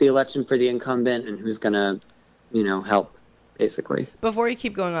screw up the election for the incumbent, and who's going to, help, basically. Before you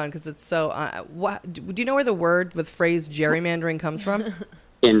keep going on, because it's so, do you know where the phrase gerrymandering comes from?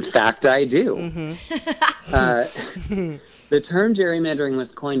 In fact, I do. Mm-hmm. The term gerrymandering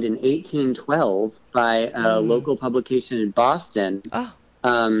was coined in 1812 by a local publication in Boston.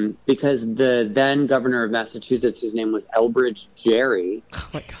 Because the then governor of Massachusetts, whose name was Elbridge Gerry,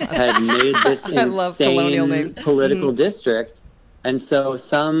 had made this insane political district. And so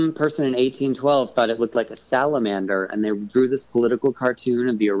some person in 1812 thought it looked like a salamander, and they drew this political cartoon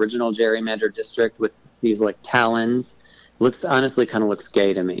of the original gerrymander district with these like talons. Honestly kind of looks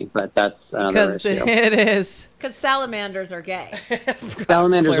gay to me, but that's another issue. Because it is. Because salamanders are gay.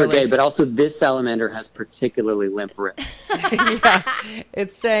 Salamanders are gay, but also this salamander has particularly limp wrists. Yeah.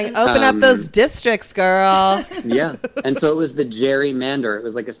 It's saying, open up those districts, girl. Yeah. And so it was the gerrymander. It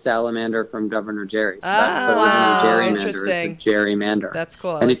was like a salamander from Governor Gerry. So that's the original gerrymander. Interesting. Is a gerrymander. That's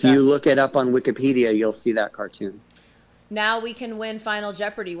cool. And if you look it up on Wikipedia, you'll see that cartoon. Now we can win Final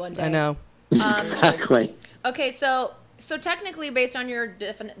Jeopardy one day. I know. Exactly. Okay, so technically, based on your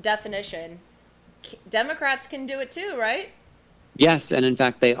definition, Democrats can do it too, right? Yes, and in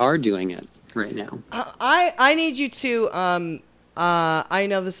fact, they are doing it right now. I need you to. I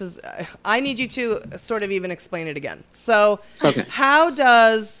know this is. I need you to sort of even explain it again. So, how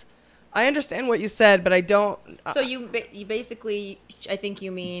does? I understand what you said, but I don't. So you basically, I think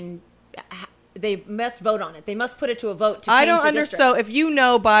you mean they must vote on it. They must put it to a vote. To I don't understand. District. So if you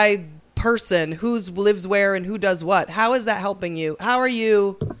know by person who lives where and who does what, how is that helping you? How are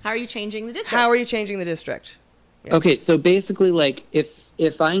you changing the district? How are you changing the district? Yeah. Okay, so basically, like,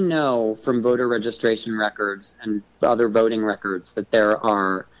 if I know from voter registration records and other voting records that there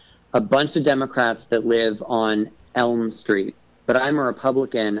are a bunch of Democrats that live on Elm Street, but I'm a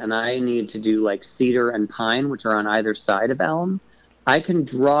Republican and I need to do like Cedar and Pine, which are on either side of Elm, I can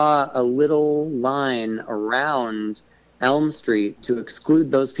draw a little line around Elm Street to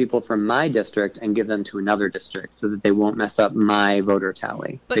exclude those people from my district and give them to another district so that they won't mess up my voter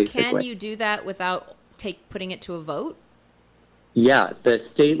tally. But basically. Can you do that without putting it to a vote? Yeah, the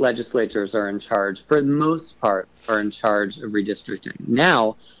state legislatures are in charge, for the most part, are in charge of redistricting.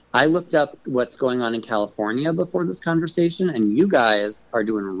 Now, I looked up what's going on in California before this conversation, and you guys are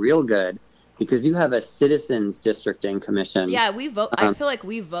doing real good because you have a citizens districting commission. Yeah, we vote. I feel like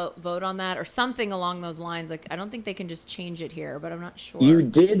we vote on that or something along those lines. Like, I don't think they can just change it here, but I'm not sure. You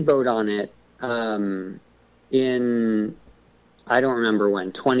did vote on it in, I don't remember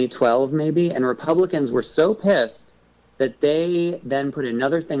when, 2012 maybe, and Republicans were so pissed that they then put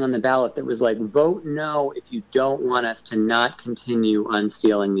another thing on the ballot that was like, vote no if you don't want us to not continue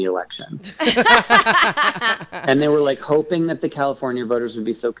unsealing the election. And they were like hoping that the California voters would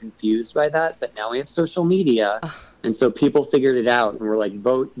be so confused by that, but now we have social media. And so people figured it out and were like,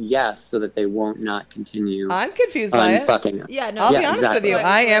 vote yes so that they won't not continue. I'm confused by it. Unfucking it. Yeah, no, I'll be honest with you. Right,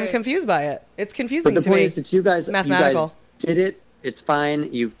 I am right. confused by it. It's confusing But the to point me. is that you guys mathematical. did it. It's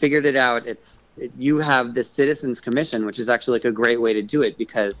fine. You figured it out. You have this citizens commission, which is actually like a great way to do it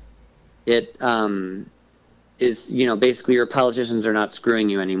because it is, basically your politicians are not screwing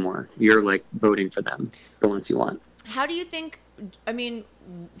you anymore. You're like voting for them, the ones you want. How do you think, I mean,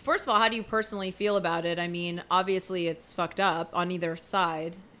 first of all, how do you personally feel about it? I mean, obviously it's fucked up on either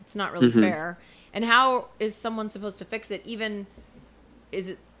side. It's not really fair. And how is someone supposed to fix it? Even,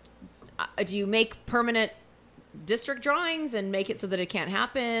 do you make permanent district drawings and make it so that it can't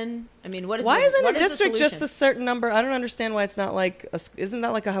happen? I mean, why isn't a district just a certain number? I don't understand why it's not like isn't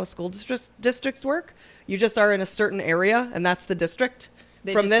that like how school districts work? You just are in a certain area and that's the district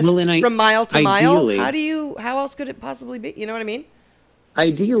from mile to mile. How else could it possibly be? You know what I mean?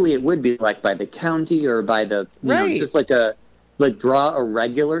 Ideally, it would be like by the county or by the just like draw a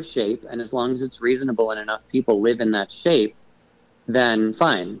regular shape, and as long as it's reasonable and enough people live in that shape, then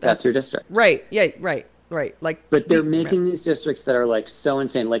fine, that's your district. Right. Yeah. Right. Right. But they're making these districts that are like so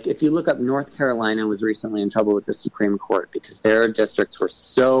insane. Like if you look up, North Carolina was recently in trouble with the Supreme Court because their districts were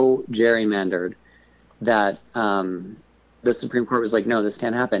so gerrymandered that the Supreme Court was like, no, this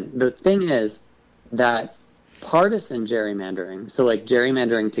can't happen. The thing is that partisan gerrymandering, so like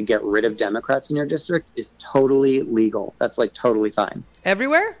gerrymandering to get rid of Democrats in your district, is totally legal. That's like totally fine.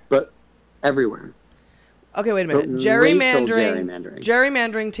 Everywhere? But everywhere. Okay, wait a minute.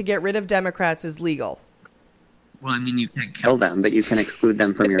 Gerrymandering to get rid of Democrats is legal. Well, I mean, you can't kill them, but you can exclude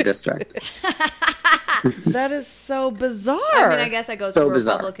them from your district. That is so bizarre. I mean, I guess that goes for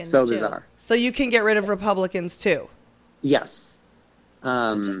Republicans, so too. bizarre. So you can get rid of Republicans, too? Yes.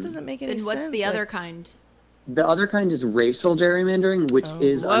 It just doesn't make any sense. And what's the other kind? The other kind is racial gerrymandering, which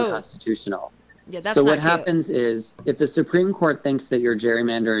is unconstitutional. Yeah, that's so not what happens is if the Supreme Court thinks that you're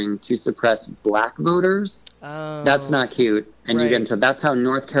gerrymandering to suppress black voters, that's not cute. And you get into that's how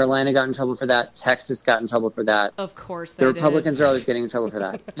North Carolina got in trouble for that. Texas got in trouble for that. Of course the Republicans are always getting in trouble for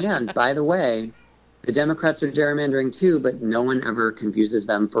that. And by the way, the Democrats are gerrymandering too, but no one ever confuses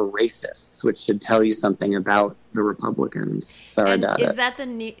them for racists, which should tell you something about the Republicans. Sorry and about is it. that the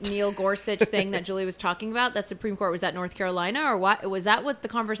Neil Gorsuch thing that Julie was talking about? That Supreme Court, was that North Carolina, or what? Was that what the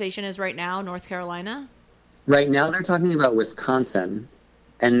conversation is right now, North Carolina? Right now they're talking about Wisconsin,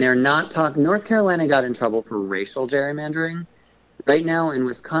 and they're not talking. North Carolina got in trouble for racial gerrymandering. Right now in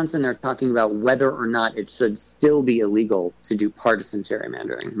Wisconsin, they're talking about whether or not it should still be illegal to do partisan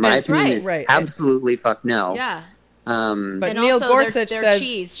gerrymandering. My opinion is absolutely fuck no. Yeah. But and Neil also Gorsuch their says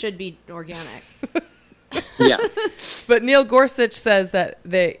cheese should be organic. Yeah. But Neil Gorsuch says that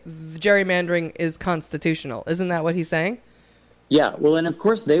gerrymandering is constitutional. Isn't that what he's saying? Yeah. Well, and of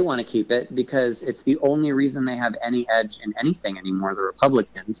course they want to keep it because it's the only reason they have any edge in anything anymore, the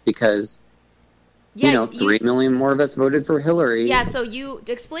Republicans, because 3 million more of us voted for Hillary. Yeah, so you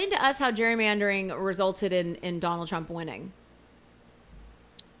explain to us how gerrymandering resulted in Donald Trump winning.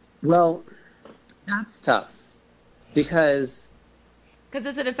 Well, that's tough because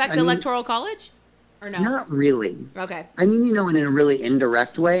does it affect the Electoral College or no? Not really. Okay. I mean, in a really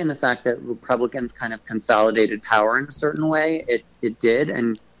indirect way, in the fact that Republicans kind of consolidated power in a certain way, it did,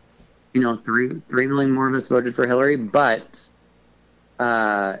 and 3 million more of us voted for Hillary, but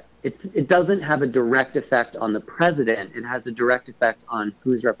it doesn't have a direct effect on the president. It has a direct effect on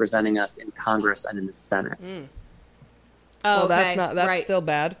who's representing us in Congress and in the Senate. Oh, well, that's still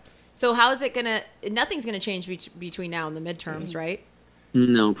bad. So how is it nothing's gonna change between now and the midterms, right?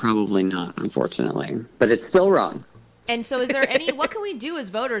 No, probably not, unfortunately. But it's still wrong. And so is there what can we do as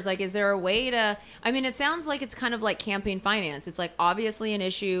voters? Like, is there a way to, I mean, it sounds like it's kind of like campaign finance. It's like obviously an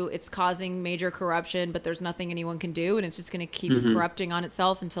issue. It's causing major corruption, but there's nothing anyone can do. And it's just going to keep corrupting on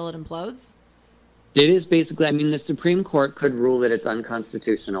itself until it implodes. It is basically, the Supreme Court could rule that it's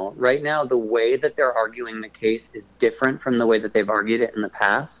unconstitutional. Right now, the way that they're arguing the case is different from the way that they've argued it in the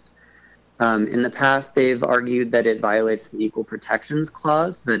past. In the past, they've argued that it violates the Equal Protections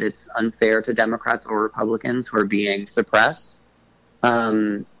Clause, that it's unfair to Democrats or Republicans who are being suppressed.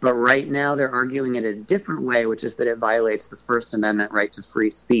 But right now, they're arguing it a different way, which is that it violates the First Amendment right to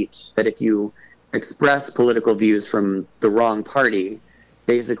free speech, that if you express political views from the wrong party,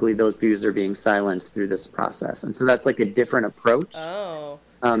 basically those views are being silenced through this process. And so that's like a different approach. Oh.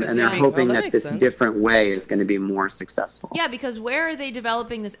 And they're hoping that this sense. different way is going to be more successful. Yeah, because where are they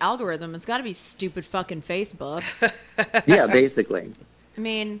developing this algorithm? It's got to be stupid fucking Facebook. Yeah, basically. I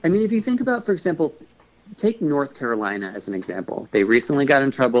mean, if you think about, for example, take North Carolina as an example. They recently got in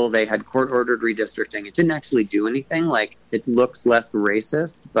trouble. They had court-ordered redistricting. It didn't actually do anything. Like, it looks less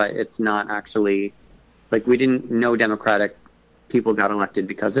racist, but it's not actually, like, we didn't know Democratic people got elected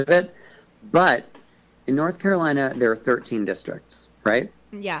because of it. But in North Carolina, there are 13 districts, right?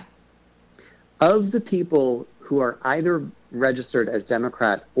 yeah. Of the people who are either registered as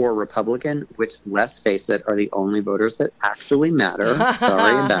Democrat or Republican, which, let's face it, are the only voters that actually matter.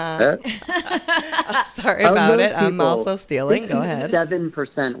 Sorry about it. I'm sorry Of about those it. I'm people, also stealing. Go ahead.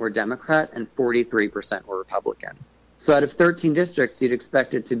 7% were Democrat and 43% were Republican. So out of 13 districts, you'd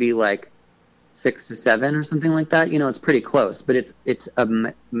expect it to be like 6 to 7 or something like that. It's pretty close, but it's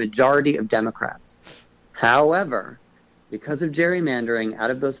a majority of Democrats. However, because of gerrymandering, out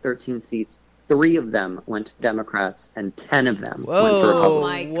of those 13 seats, 3 of them went to Democrats and 10 of them went to Republicans. Oh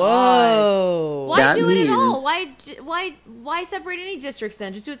my God. Whoa. Why That do it at all? means- Why separate any districts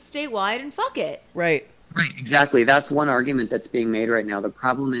then? Just do it statewide and fuck it. Right. Right, exactly. That's one argument that's being made right now. The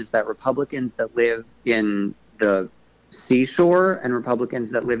problem is that Republicans that live in the seashore and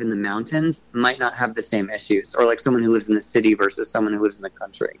Republicans that live in the mountains might not have the same issues, or like someone who lives in the city versus someone who lives in the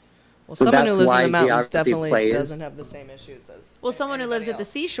country. Well, So someone who that's lives in why the mountains geography definitely plays. doesn't have the same issues as. Well, someone who lives at the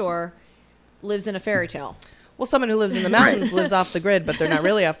seashore lives in a fairy tale. Well, someone who lives in the mountains lives off the grid, but they're not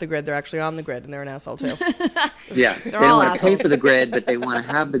really off the grid. They're actually on the grid, and they're an asshole too. Yeah, they don't all want to pay assholes. for the grid, but they want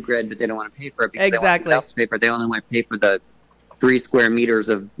to have the grid, but they don't want to pay for it because they want Exactly. someone else to pay for it. They only want to pay for the 3 square meters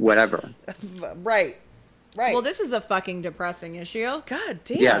of whatever. Right. Right. Well, this is a fucking depressing issue. God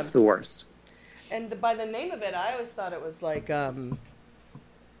damn. Yeah, it's the worst. And by the name of it, I always thought it was like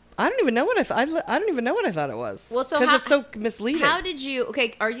I don't even know what I don't even know what I thought it was. Well, so because how- it's so misleading. How did you?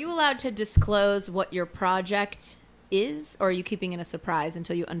 Okay, are you allowed to disclose what your project is, or are you keeping it a surprise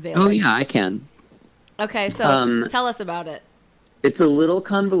until you unveil Oh it? yeah, I can. Okay, so tell us about it. It's a little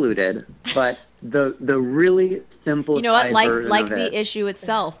convoluted, but the really simple. You know what? Like version of the it, issue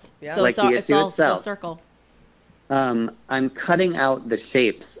itself. Yeah. So Like it's all the it's issue all full itself. circle. I'm cutting out the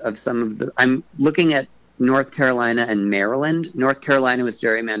shapes of some of the. I'm looking at North Carolina and Maryland. North Carolina was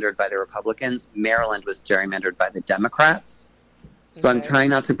gerrymandered by the Republicans. Maryland was gerrymandered by the Democrats. So I'm Okay. trying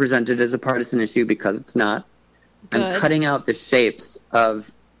not to present it as a partisan issue because it's not. I'm Good. cutting out the shapes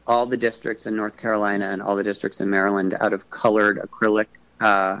of all the districts in North Carolina and all the districts in Maryland out of colored acrylic,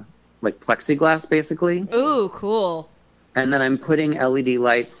 like plexiglass, basically. Ooh, cool. And then I'm putting LED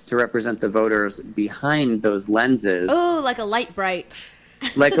lights to represent the voters behind those lenses, Ooh, like a light bright.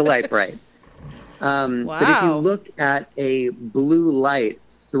 like a light bright. But if you Wow. look at a blue light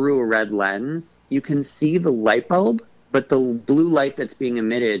through a red lens, you can see the light bulb, but the blue light that's being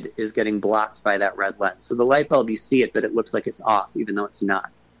emitted is getting blocked by that red lens. So the light bulb, you see it, but it looks like it's off, even though it's not.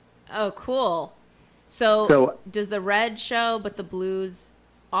 Oh, cool. So, So- does the red show, but the blue's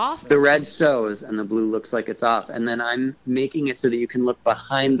off? The red shows and the blue looks like it's off. And then I'm making it so that you can look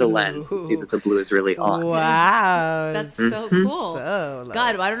behind the lens and see that the blue is really on. Wow. That's so cool. So, like,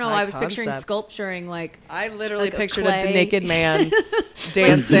 God, I don't know. high I was picturing concept. sculpturing like I literally like a pictured clay. a naked man like,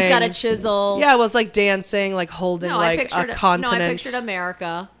 dancing. he's got a chisel. Yeah, well, it's like dancing, like holding No, like I pictured a continent. No, I pictured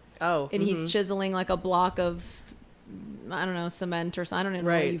America, Oh, and he's chiseling like a block of, I don't know, cement or something. I don't know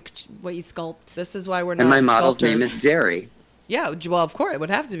Right. what you sculpt. This is why we're not And my model's sculptors. name is Gerry. Yeah, well, of course, it would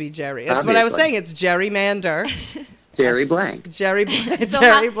have to be Gerry. That's what I was saying. Obviously. It's Gerry Mander. Jerry Blank. Jerry So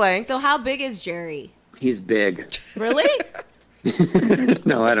Jerry how, Blank. So how big is Gerry? He's big. Really?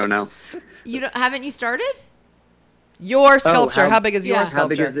 No, I don't know. Haven't you started? Your sculpture. How big is your yeah. sculpture? How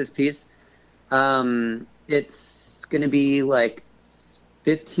big is this piece? It's going to be like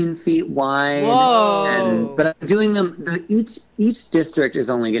 15 feet wide. Whoa. But I'm doing them. Each district is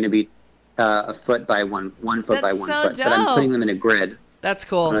only going to be a foot by one foot by That's 1 so foot. But I'm dope. putting them in a grid. That's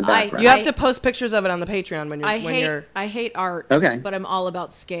cool. On the background. You have to post pictures of it on the Patreon when you're I hate art. Okay. But I'm all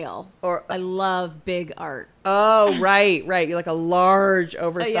about scale. Or- I love big art. Oh, right. You're like a large, Oh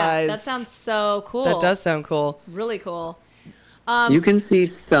oversized. yeah, that sounds so cool. That does sound cool. really cool. You can see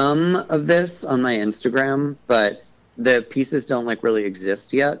some of this on my Instagram, but the pieces don't like really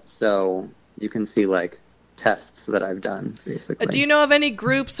exist yet. So you can see like tests that I've done, basically. Do you know of any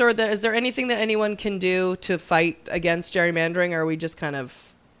groups, or is there anything that anyone can do to fight against gerrymandering, or are we just kind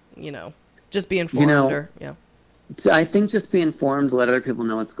of, just be informed? I think just be informed, let other people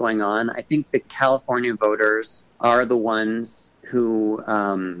know what's going on. I think the California voters are the ones who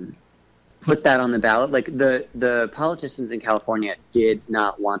put that on the ballot. Like the politicians in California did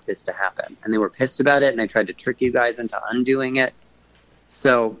not want this to happen, and they were pissed about it, and they tried to trick you guys into undoing it.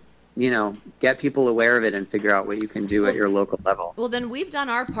 So, get people aware of it and figure out what you can do at your local level. Well, then we've done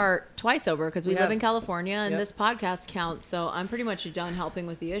our part twice over because we live in California and this podcast counts. So I'm pretty much done helping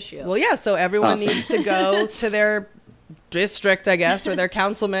with the issue. Well, yeah. So everyone needs to go to their district, I guess, or their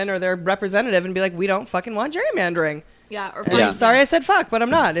councilman or their representative and be like, we don't fucking want gerrymandering. Yeah. Or I'm sorry I said fuck, but I'm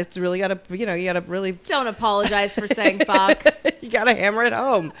not. It's really got to, you got to really. Don't apologize for saying fuck. You got to hammer it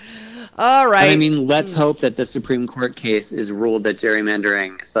home. All right. I mean, let's hope that the Supreme Court case is ruled that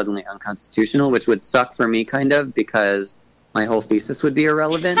gerrymandering is suddenly unconstitutional, which would suck for me, kind of, because my whole thesis would be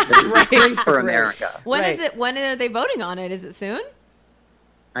irrelevant. But it's great for America. When is it? When are they voting on it? Is it soon?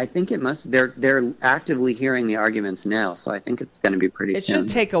 I think it must. They're actively hearing the arguments now, so I think it's going to be pretty soon. It should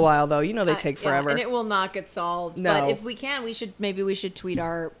take a while, though. They take forever, and it will not get solved. No. But if we can, we should tweet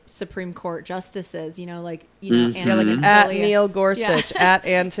our Supreme Court justices. Like Antonin at Scalia. Neil Gorsuch, at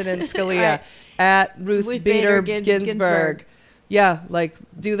Antonin Scalia, Right. at Ruth Bader Ginsburg. Yeah,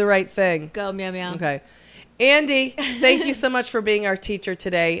 do the right thing. Go meow meow. Okay. Andy, thank you so much for being our teacher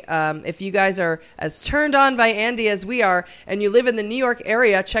today. If you guys are as turned on by Andy as we are, and you live in the New York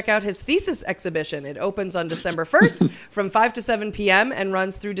area, check out his thesis exhibition. It opens on December 1st from 5 to 7 p.m. and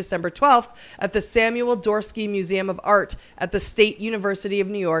runs through December 12th at the Samuel Dorsey Museum of Art at the State University of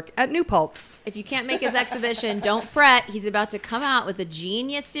New York at New Paltz. If you can't make his exhibition, don't fret. He's about to come out with a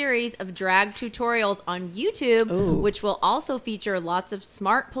genius series of drag tutorials on YouTube, which will also feature lots of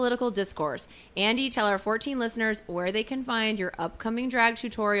smart political discourse. Andy, tell our 14 listeners where they can find your upcoming drag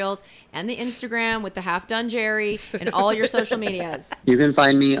tutorials and the Instagram with the half-done Gerry and all your social medias. You can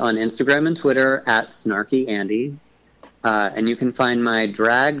find me on Instagram and Twitter at SnarkyAndy. And you can find my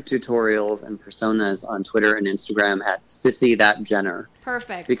drag tutorials and personas on Twitter and Instagram at SissyThatJenner.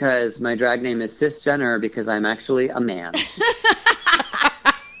 Perfect. Because my drag name is Sis Jenner because I'm actually a man.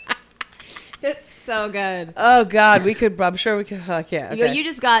 It's so good. Oh, God. I'm sure we could. I can't. Okay. You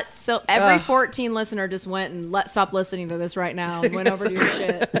just got every 14 listener just went and stopped listening to this right now and went over to your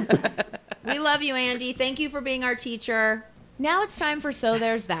shit. We love you, Andy. Thank you for being our teacher. Now it's time for So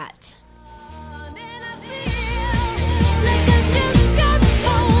There's That.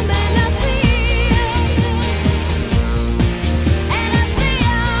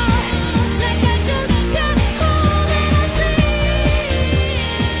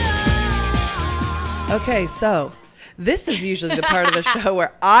 Okay, so this is usually the part of the show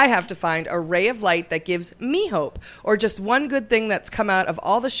where I have to find a ray of light that gives me hope, or just one good thing that's come out of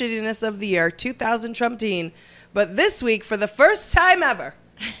all the shittiness of the year 2000 But this week, for the first time ever,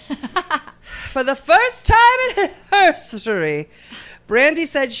 for the first time in history, Brandy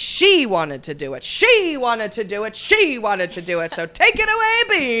said she wanted to do it. She wanted to do it. She wanted to do it. So take it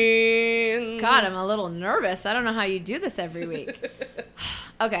away, Beans. God, I'm a little nervous. I don't know how you do this every week.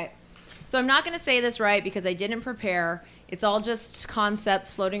 Okay. So I'm not going to say this right because I didn't prepare. It's all just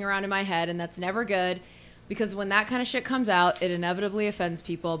concepts floating around in my head, and that's never good because when that kind of shit comes out, it inevitably offends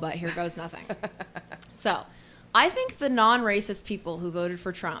people, but here goes nothing. So I think the non-racist people who voted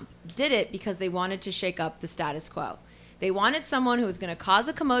for Trump did it because they wanted to shake up the status quo. They wanted someone who was going to cause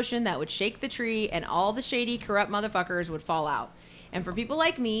a commotion that would shake the tree and all the shady, corrupt motherfuckers would fall out. And for people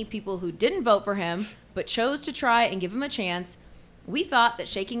like me, people who didn't vote for him but chose to try and give him a chance, we thought that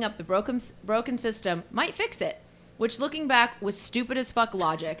shaking up the broken system might fix it, which looking back was stupid as fuck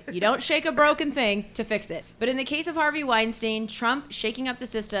logic. You don't shake a broken thing to fix it. But in the case of Harvey Weinstein, Trump shaking up the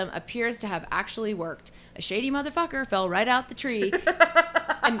system appears to have actually worked. A shady motherfucker fell right out the tree.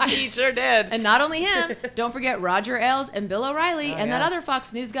 And he sure did. And not only him, don't forget Roger Ailes and Bill O'Reilly and that other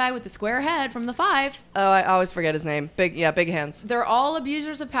Fox News guy with the square head from The Five. Oh, I always forget his name. Big hands. They're all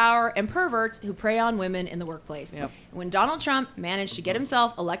abusers of power and perverts who prey on women in the workplace. Yep. When Donald Trump managed to get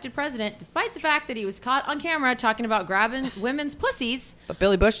himself elected president, despite the fact that he was caught on camera talking about grabbing women's pussies, but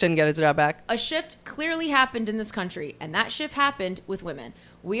Billy Bush didn't get his job back. A shift clearly happened in this country, and that shift happened with women.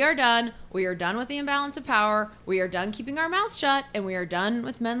 We are done. We are done with the imbalance of power. We are done keeping our mouths shut, and we are done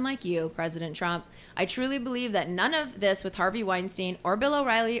with men like you, President Trump. I truly believe that none of this with Harvey Weinstein or Bill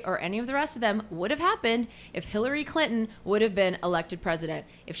O'Reilly or any of the rest of them would have happened if Hillary Clinton would have been elected president.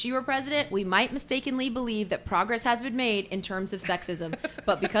 If she were president, we might mistakenly believe that progress has been made in terms of sexism.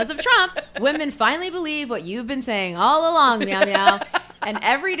 But because of Trump, women finally believe what you've been saying all along, meow meow. And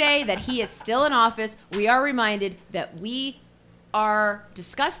every day that he is still in office, we are reminded that we are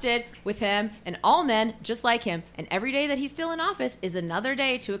disgusted with him and all men just like him. And every day that he's still in office is another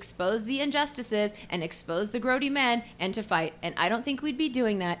day to expose the injustices and expose the grody men and to fight. And I don't think we'd be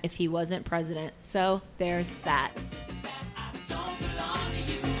doing that if he wasn't president. So there's that.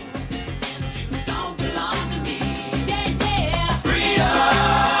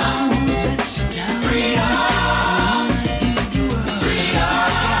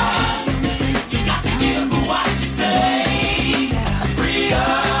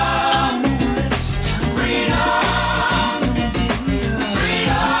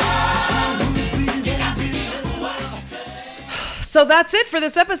 So that's it for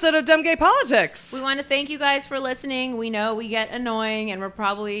this episode of Dumb Gay Politics. We want to thank you guys for listening. We know we get annoying and we're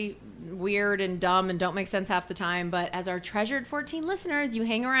probably weird and dumb and don't make sense half the time, but as our treasured 14 listeners, you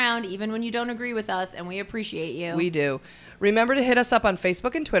hang around even when you don't agree with us, and we appreciate you. We do. Remember to hit us up on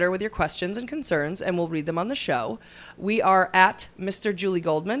Facebook and Twitter with your questions and concerns, and we'll read them on the show. We are at Mr. Julie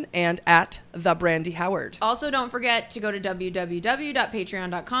Goldman and at The Brandy Howard. Also, don't forget to go to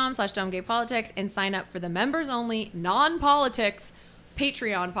www.patreon.com/dumbgaypolitics and sign up for the members-only, non-politics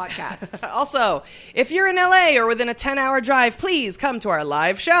Patreon podcast. Also, if you're in LA or within a 10-hour drive, please come to our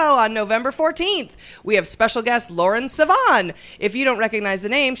live show on November 14th. We have special guest Lauren Sivan. If you don't recognize the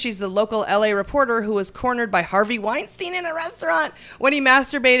name, she's the local LA reporter who was cornered by Harvey Weinstein in a restaurant when he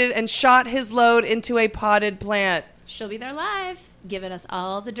masturbated and shot his load into a potted plant. She'll be there live, giving us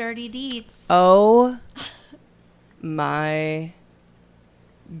all the dirty deets. Oh my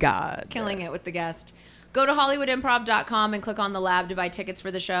God. Killing it with the guest. Go to HollywoodImprov.com and click on the lab to buy tickets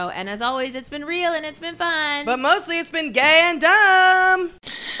for the show. And as always, it's been real and it's been fun. But mostly it's been gay and dumb.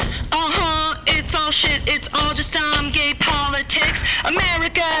 It's all shit, it's all just dumb gay politics.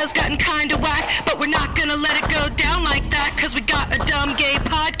 America's gotten kinda whack, but we're not gonna let it go down like that, cause we got a dumb gay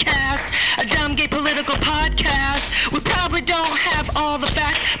podcast, a dumb gay political podcast. We probably don't have all the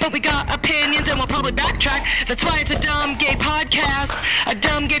facts, but we got opinions and we'll probably backtrack. That's why it's a dumb gay podcast, a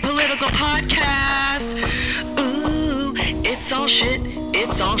dumb gay political podcast. Ooh, it's all shit,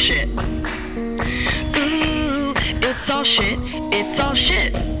 it's all shit. Ooh, it's all shit, it's all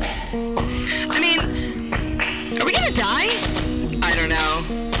shit. I mean, are we gonna die? I don't know.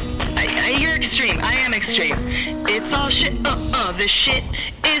 You're extreme. I am extreme. It's all shit. This shit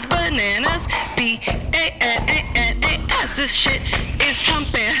is bananas. B-A-N-A-N-A-S. This shit is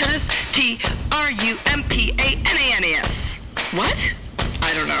Trumpanas. Trumpanas. What?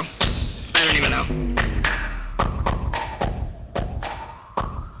 I don't know. I don't even know.